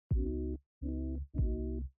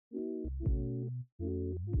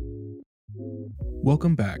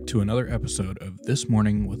Welcome back to another episode of This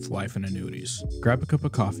Morning with Life and Annuities. Grab a cup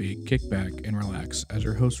of coffee, kick back, and relax as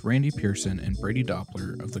your hosts Randy Pearson and Brady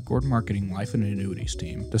Doppler of the Gordon Marketing Life and Annuities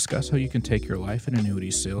team discuss how you can take your life and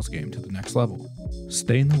annuities sales game to the next level.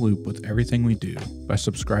 Stay in the loop with everything we do by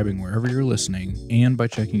subscribing wherever you're listening and by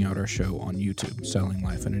checking out our show on YouTube, Selling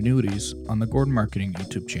Life and Annuities, on the Gordon Marketing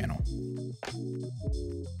YouTube channel.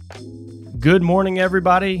 Good morning,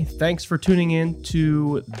 everybody. Thanks for tuning in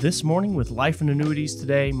to This Morning with Life and Annuities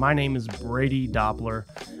today. My name is Brady Doppler.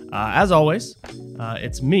 As always,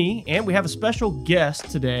 it's me, and we have a special guest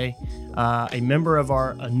today, a member of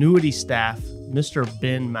our annuity staff, Mr.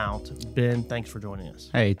 Ben Mount. Ben, thanks for joining us.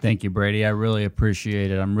 Hey, thank you, Brady. I really appreciate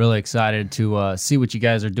it. I'm really excited to see what you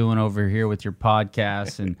guys are doing over here with your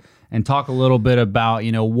podcast and talk a little bit about,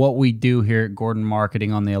 what we do here at Gordon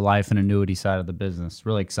Marketing on the life and annuity side of the business.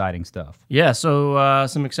 Really exciting stuff. Yeah, so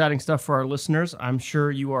some exciting stuff for our listeners. I'm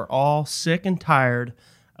sure you are all sick and tired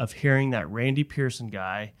of hearing that Randy Pearson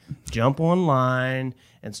guy jump online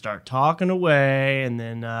and start talking away. And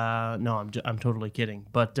then, no, I'm totally kidding.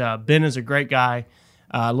 But Ben is a great guy.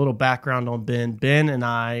 A little background on Ben. Ben and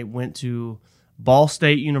I went to Ball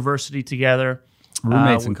State University together.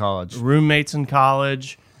 Roommates in college.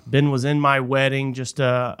 Ben was in my wedding just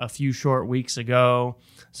a few short weeks ago.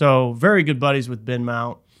 So very good buddies with Ben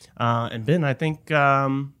Mount. And Ben, I think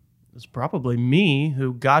it's probably me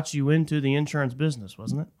who got you into the insurance business,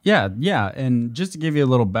 wasn't it? Yeah. And just to give you a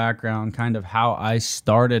little background, kind of how I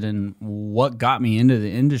started and what got me into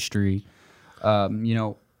the industry,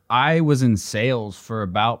 I was in sales for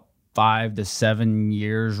about 5 to 7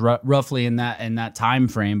 years, roughly in that time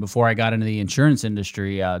frame before I got into the insurance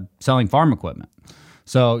industry, selling farm equipment.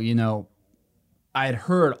 So, I had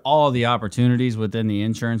heard all the opportunities within the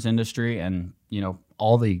insurance industry and,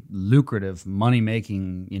 all the lucrative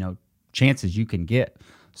money-making, chances you can get.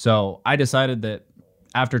 So I decided that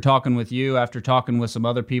after talking with you, after talking with some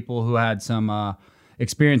other people who had some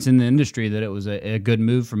experience in the industry, that it was a good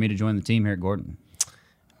move for me to join the team here at Gordon.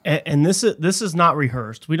 And this is not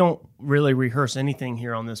rehearsed. We don't really rehearse anything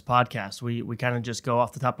here on this podcast. We kind of just go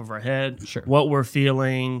off the top of our head, Sure. What we're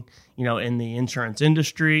feeling, in the insurance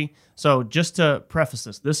industry. So just to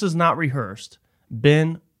preface this is not rehearsed.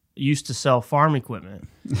 Ben used to sell farm equipment.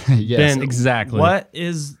 Yes, Ben, exactly. What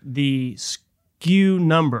is the SKU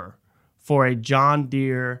number for a John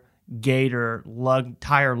Deere Gator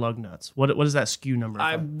tire lug nuts? What is that SKU number?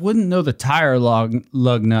 I wouldn't know the tire lug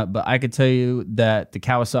nut, but I could tell you that the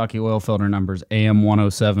Kawasaki oil filter number is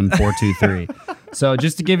AM107423. So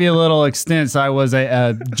just to give you a little extent, I was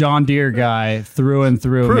a John Deere guy through and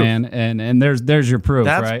through, proof. Man. And there's your proof.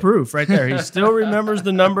 That's right? Proof right there. He still remembers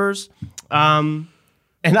the numbers. And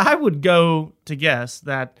I would go to guess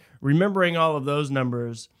that remembering all of those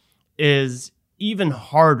numbers is even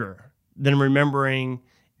harder than remembering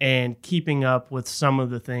and keeping up with some of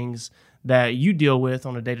the things that you deal with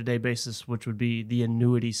on a day-to-day basis, which would be the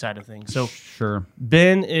annuity side of things. So sure.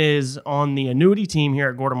 Ben is on the annuity team here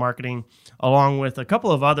at Gordon Marketing, along with a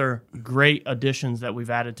couple of other great additions that we've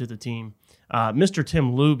added to the team. Mr.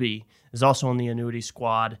 Tim Luby is also on the annuity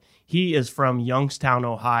squad. He is from Youngstown,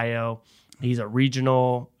 Ohio. He's a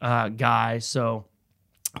regional guy. So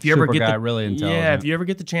if you really intelligent. Yeah, if you ever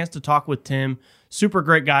get the chance to talk with Tim, super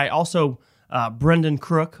great guy. Also, Brendan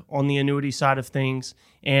Crook on the annuity side of things,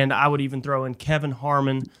 and I would even throw in Kevin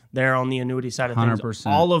Harmon there on the annuity side of 100%. things.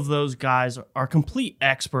 All of those guys are complete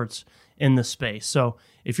experts in the space. So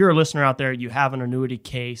if you're a listener out there, you have an annuity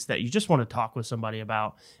case that you just want to talk with somebody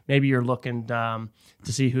about, maybe you're looking to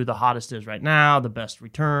see who the hottest is right now, the best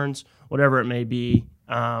returns, whatever it may be,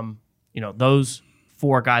 those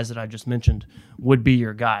 4 guys that I just mentioned would be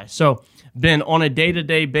your guy. So Ben, on a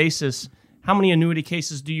day-to-day basis, how many annuity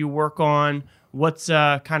cases do you work on? What's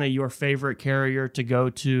kind of your favorite carrier to go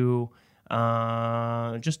to?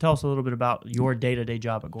 Just tell us a little bit about your day-to-day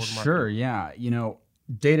job at Gordon Marketing. Sure, yeah.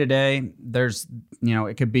 Day-to-day, there's,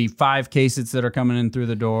 it could be 5 cases that are coming in through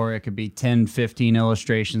the door. It could be 10, 15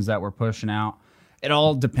 illustrations that we're pushing out. It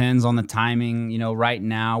all depends on the timing. Right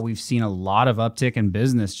now we've seen a lot of uptick in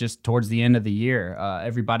business just towards the end of the year.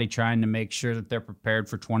 Everybody trying to make sure that they're prepared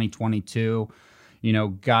for 2022.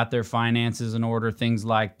 Got their finances in order, things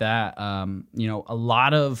like that. A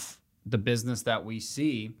lot of the business that we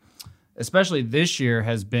see, especially this year,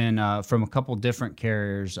 has been from a couple different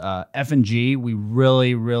carriers. F&G, we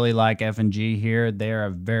really, really like F&G here. They're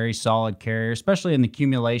a very solid carrier, especially in the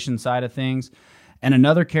accumulation side of things. And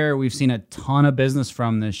another carrier we've seen a ton of business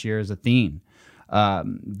from this year is Athene.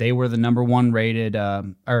 They were the number 1 rated,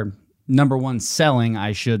 number one selling,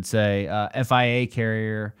 I should say, FIA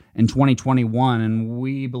carrier in 2021, and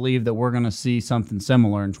we believe that we're going to see something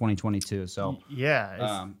similar in 2022. So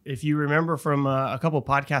yeah, if you remember from a couple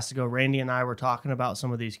podcasts ago, Randy and I were talking about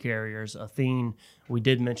some of these carriers. Athene, we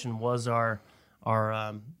did mention, was our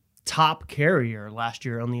top carrier last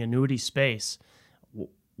year on the annuity space.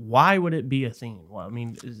 Why would it be Athene? Well, I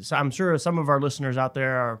mean, I'm sure some of our listeners out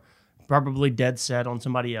there are probably dead set on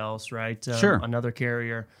somebody else, right? Sure. Another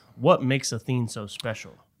carrier. What makes Athene so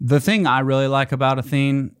special? The thing I really like about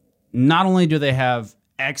Athene, not only do they have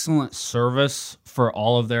excellent service for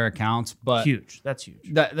all of their accounts, but huge. That's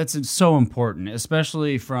huge. That's so important,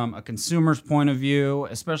 especially from a consumer's point of view,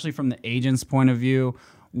 especially from the agent's point of view.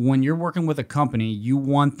 When you're working with a company, you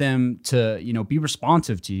want them to, be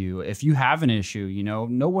responsive to you. If you have an issue,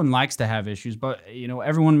 no one likes to have issues, but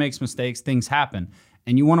everyone makes mistakes, things happen.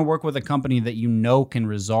 And you want to work with a company that can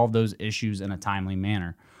resolve those issues in a timely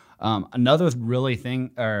manner. Another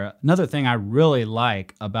thing I really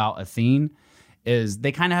like about Athene is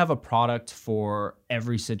they kind of have a product for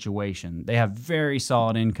every situation. They have very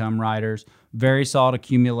solid income riders, very solid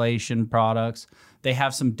accumulation products. They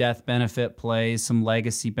have some death benefit plays, some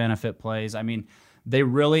legacy benefit plays. I mean, they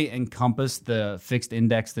really encompass the fixed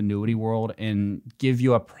indexed annuity world and give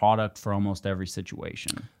you a product for almost every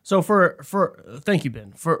situation. So thank you,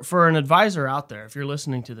 Ben. For an advisor out there, if you're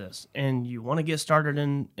listening to this and you want to get started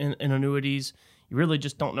in annuities, you really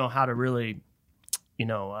just don't know how to really,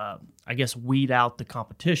 weed out the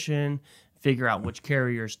competition, figure out which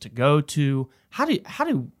carriers to go to. How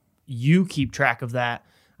do you keep track of that?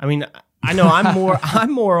 I mean, I know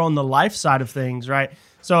I'm more on the life side of things, right?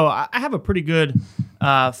 So I have a pretty good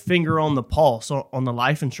finger on the pulse on the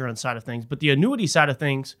life insurance side of things, but the annuity side of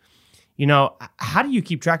things, how do you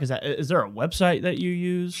keep track of that? Is there a website that you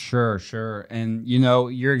use? Sure. And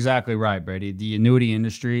you're exactly right, Brady. The annuity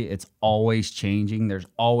industry, it's always changing. There's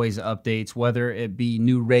always updates, whether it be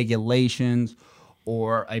new regulations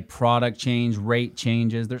or a product change, rate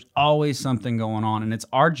changes. There's always something going on, and it's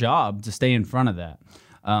our job to stay in front of that.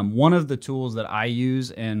 One of the tools that I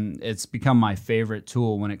use, and it's become my favorite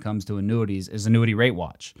tool when it comes to annuities, is Annuity Rate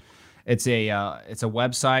Watch. It's a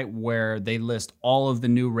website where they list all of the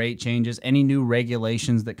new rate changes, any new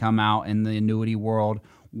regulations that come out in the annuity world.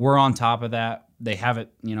 We're on top of that. They have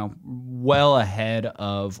it, well ahead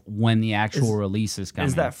of when the actual release is coming.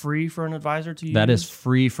 Is that free for an advisor to use? That is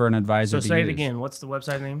free for an advisor to use. So say it again. What's the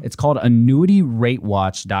website name? It's called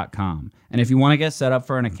annuityratewatch.com. And if you want to get set up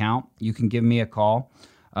for an account, you can give me a call.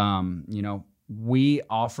 We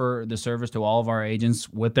offer the service to all of our agents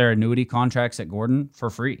with their annuity contracts at Gordon for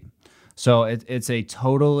free. So it's a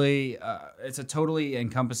totally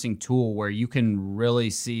encompassing tool where you can really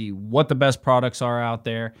see what the best products are out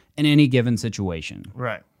there in any given situation.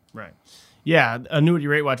 Right. Yeah, Annuity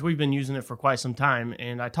Rate Watch, we've been using it for quite some time,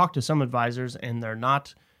 and I talked to some advisors, and they're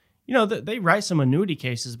not, they write some annuity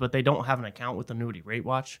cases, but they don't have an account with Annuity Rate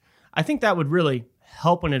Watch. I think that would really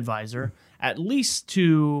help an advisor, at least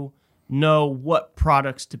to know what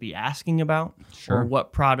products to be asking about, or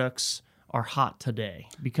what products are hot today,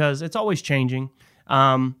 because it's always changing.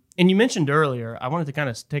 And you mentioned earlier, I wanted to kind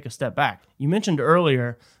of take a step back. You mentioned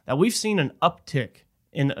earlier that we've seen an uptick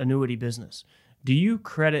in annuity business. Do you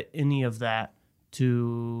credit any of that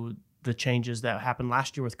to the changes that happened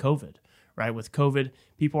last year with COVID, right? With COVID,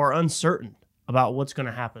 people are uncertain about what's going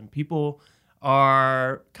to happen. People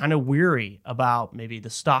are kind of weary about maybe the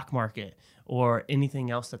stock market or anything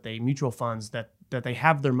else mutual funds that they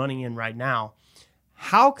have their money in right now.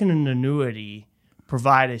 How can an annuity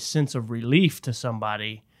provide a sense of relief to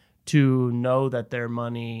somebody to know that their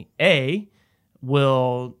money, A,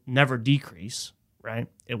 will never decrease, right?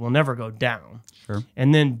 It will never go down. Sure.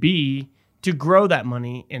 And then B, to grow that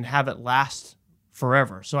money and have it last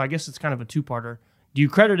forever. So I guess it's kind of a two-parter. Do you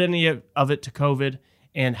credit any of it to COVID?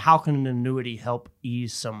 And how can an annuity help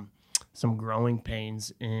ease some growing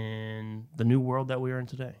pains in the new world that we are in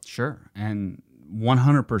today? Sure. And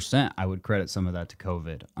 100% I would credit some of that to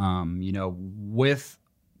COVID. With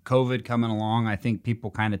COVID coming along, I think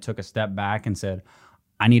people kind of took a step back and said,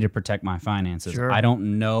 I need to protect my finances. Sure. I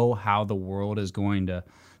don't know how the world is going to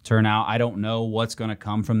turn out. I don't know what's going to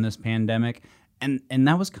come from this pandemic. And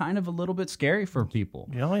that was kind of a little bit scary for people.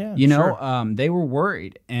 Oh, yeah. They were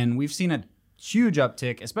worried. And we've seen a huge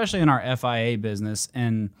uptick, especially in our FIA business.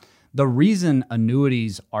 And the reason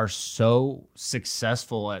annuities are so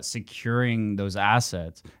successful at securing those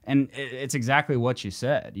assets, and it's exactly what you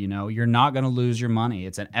said, you're not going to lose your money.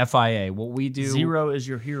 It's an FIA. What we do... Zero is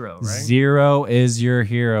your hero, right? Zero is your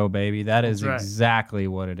hero, baby. That's right. Exactly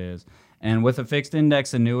what it is. And with a fixed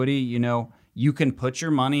index annuity, you can put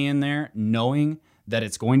your money in there knowing that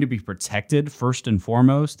it's going to be protected first and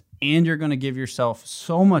foremost, and you're going to give yourself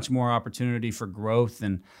so much more opportunity for growth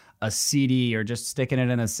than a CD or just sticking it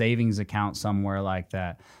in a savings account somewhere like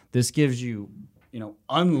that. This gives you,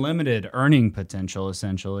 unlimited earning potential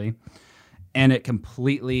essentially, and it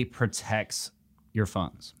completely protects your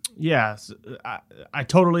funds. Yes, I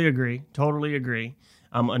totally agree. Totally agree.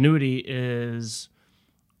 Annuity is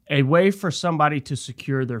a way for somebody to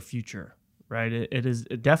secure their future, right?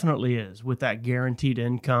 It definitely is, with that guaranteed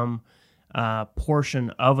income portion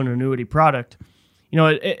of an annuity product.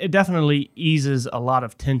 It definitely eases a lot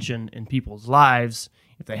of tension in people's lives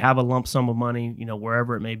if they have a lump sum of money,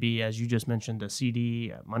 wherever it may be, as you just mentioned, a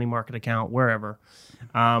CD, a money market account, wherever.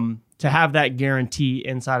 To have that guarantee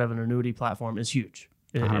inside of an annuity platform is huge.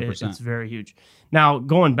 100%. It's very huge. Now,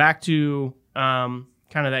 going back to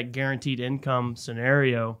kind of that guaranteed income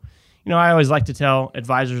scenario, I always like to tell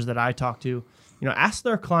advisors that I talk to, ask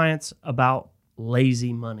their clients about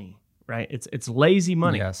lazy money, right? It's lazy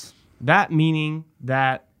money. Yes. That meaning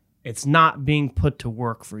that it's not being put to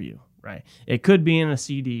work for you, right? It could be in a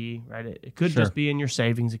CD, right? It could just be in your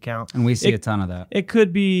savings account. And we see a ton of that. It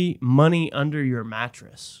could be money under your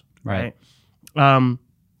mattress, right?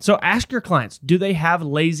 So ask your clients, do they have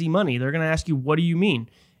lazy money? They're going to ask you, what do you mean?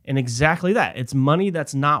 And exactly that. It's money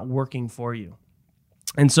that's not working for you.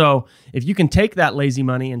 And so if you can take that lazy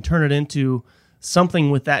money and turn it into something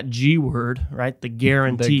with that G word, right? The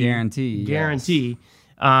guarantee. Yes.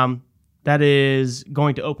 That is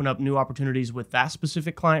going to open up new opportunities with that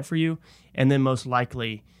specific client for you. And then most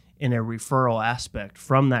likely in a referral aspect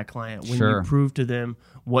from that client when you prove to them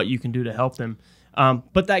what you can do to help them.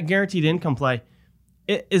 But that guaranteed income play,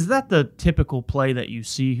 is that the typical play that you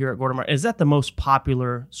see here at Gordon Market? Is that the most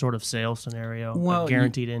popular sort of sales scenario? Well,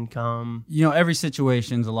 guaranteed income? Every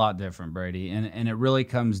situation's a lot different, Brady. And it really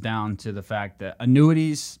comes down to the fact that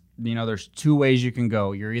annuities, there's two ways you can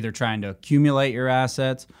go. You're either trying to accumulate your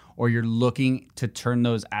assets or you're looking to turn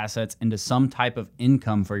those assets into some type of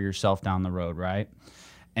income for yourself down the road, right?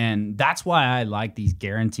 And that's why I like these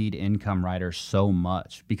guaranteed income riders so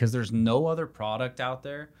much, because there's no other product out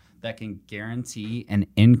there that can guarantee an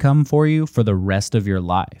income for you for the rest of your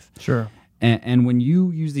life. Sure. And when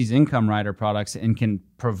you use these income rider products and can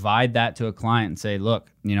provide that to a client and say,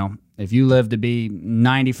 look, if you live to be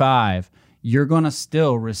 95, you're going to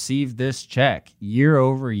still receive this check year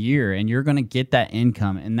over year, and you're going to get that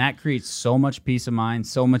income. And that creates so much peace of mind,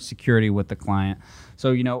 so much security with the client.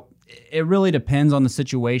 So, it really depends on the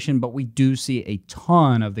situation, but we do see a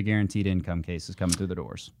ton of the guaranteed income cases coming through the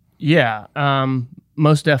doors. Yeah,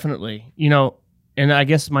 most definitely. And I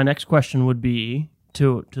guess my next question would be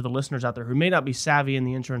to the listeners out there who may not be savvy in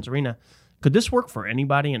the insurance arena, could this work for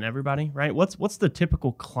anybody and everybody, right? What's the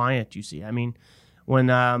typical client you see? I mean, when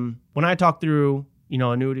I talk through,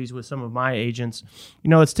 annuities with some of my agents,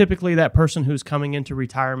 it's typically that person who's coming into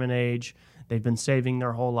retirement age. They've been saving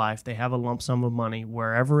their whole life. They have a lump sum of money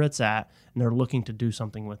wherever it's at, and they're looking to do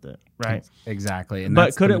something with it, right? Exactly. And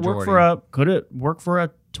but could it work for a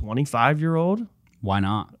 25-year-old? Why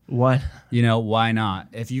not? What? Why not?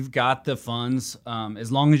 If you've got the funds,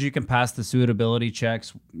 as long as you can pass the suitability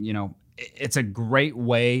checks, it's a great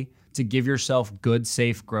way to give yourself good,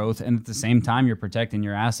 safe growth, and at the same time, you're protecting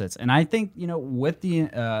your assets. And I think, with the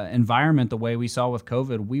environment, the way we saw with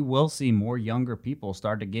COVID, we will see more younger people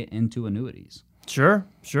start to get into annuities. Sure.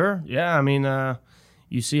 Yeah, I mean,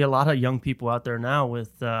 you see a lot of young people out there now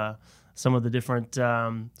with some of the different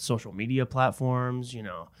social media platforms,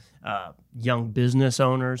 young business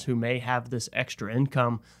owners who may have this extra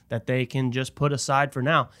income that they can just put aside for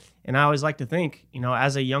now. And I always like to think,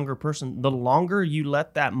 as a younger person, the longer you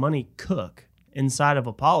let that money cook inside of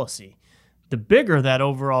a policy, the bigger that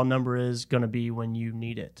overall number is going to be when you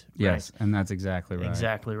need it. Right? Yes, and that's exactly right.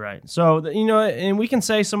 Exactly right. So, and we can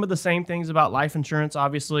say some of the same things about life insurance.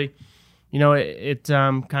 Obviously, it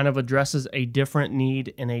kind of addresses a different need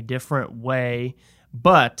in a different way.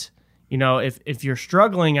 But, if you're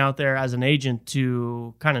struggling out there as an agent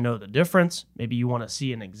to kind of know the difference, maybe you want to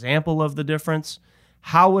see an example of the difference,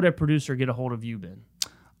 how would a producer get a hold of you, Ben?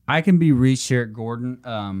 I can be reached here at Gordon,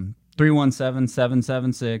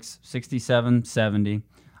 317-776-6770.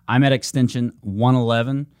 I'm at extension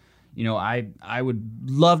 111. I would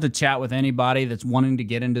love to chat with anybody that's wanting to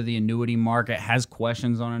get into the annuity market, has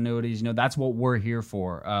questions on annuities. That's what we're here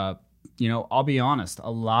for. I'll be honest, a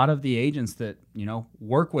lot of the agents that,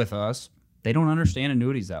 work with us, they don't understand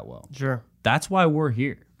annuities that well. Sure. That's why we're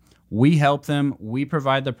here. We help them. We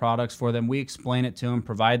provide the products for them. We explain it to them,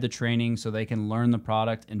 provide the training so they can learn the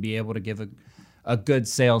product and be able to give a good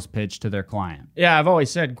sales pitch to their client. Yeah, I've always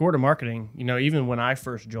said Gordon Marketing, even when I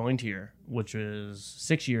first joined here, which was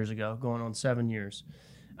 6 years ago, going on 7 years,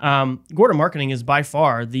 Gordon Marketing is by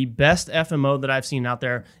far the best FMO that I've seen out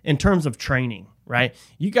there in terms of training, right?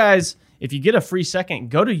 You guys, if you get a free second,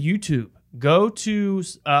 go to YouTube, go to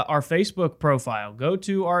our Facebook profile, go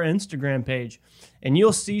to our Instagram page, and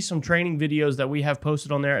you'll see some training videos that we have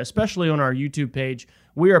posted on there, especially on our YouTube page.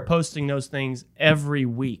 We are posting those things every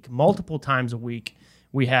week, multiple times a week.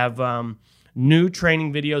 We have new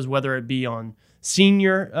training videos, whether it be on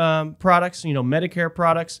senior products, Medicare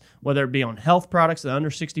products, whether it be on health products, the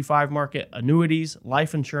under 65 market, annuities,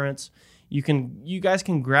 life insurance. You guys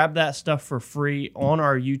can grab that stuff for free on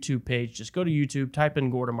our YouTube page. Just go to YouTube, type in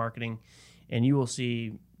Gordon Marketing, and you will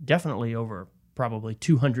see definitely over probably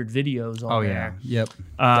 200 videos on there. Yep,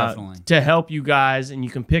 definitely. To help you guys, and you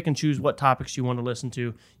can pick and choose what topics you want to listen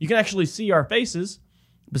to. You can actually see our faces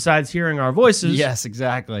besides hearing our voices. Yes,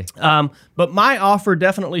 exactly. But my offer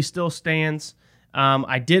definitely still stands.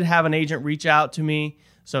 I did have an agent reach out to me,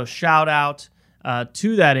 so shout out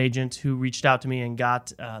to that agent who reached out to me and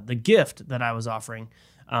got the gift that I was offering.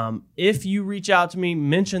 If you reach out to me,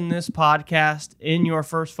 mention this podcast in your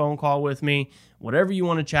first phone call with me, whatever you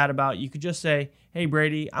want to chat about, you could just say, hey,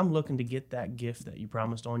 Brady, I'm looking to get that gift that you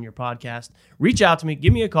promised on your podcast. Reach out to me,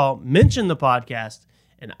 give me a call, mention the podcast,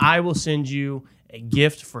 and I will send you a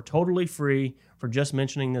gift for totally free for just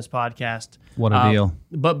mentioning this podcast. What a deal.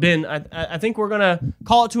 But Ben, I think we're going to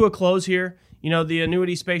call it to a close here. The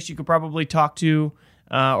annuity space you could probably talk to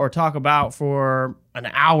or talk about for an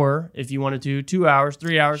hour if you wanted to, 2 hours,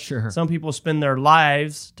 3 hours. Sure. Some people spend their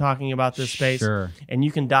lives talking about this space. Sure. And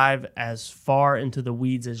you can dive as far into the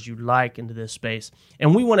weeds as you like into this space.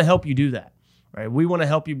 And we want to help you do that. Right? We want to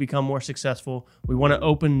help you become more successful. We want to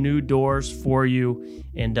open new doors for you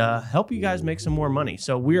and help you guys make some more money.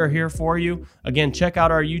 So we are here for you. Again, check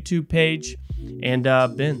out our YouTube page. And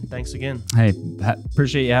Ben, thanks again. Hey,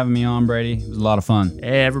 appreciate you having me on, Brady. It was a lot of fun.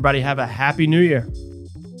 Hey, everybody, have a happy new year.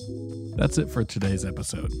 That's it for today's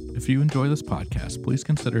episode. If you enjoy this podcast, please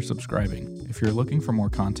consider subscribing. If you're looking for more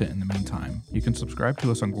content in the meantime, you can subscribe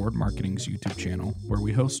to us on Gordon Marketing's YouTube channel, where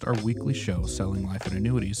we host our weekly show Selling Life and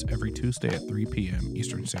Annuities every Tuesday at 3 p.m.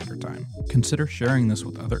 Eastern Standard Time. Consider sharing this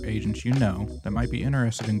with other agents you know that might be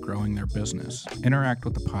interested in growing their business. Interact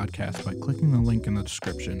with the podcast by clicking the link in the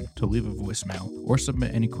description to leave a voicemail or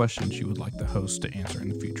submit any questions you would like the host to answer in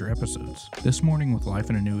the future episodes. This Morning with Life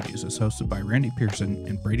and Annuities is hosted by Randy Pearson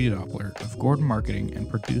and Brady Doppler of Gordon Marketing and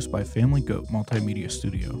produced by Family Goat Multimedia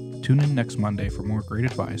Studio. Tune in next Monday for more great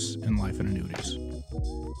advice in life and annuities.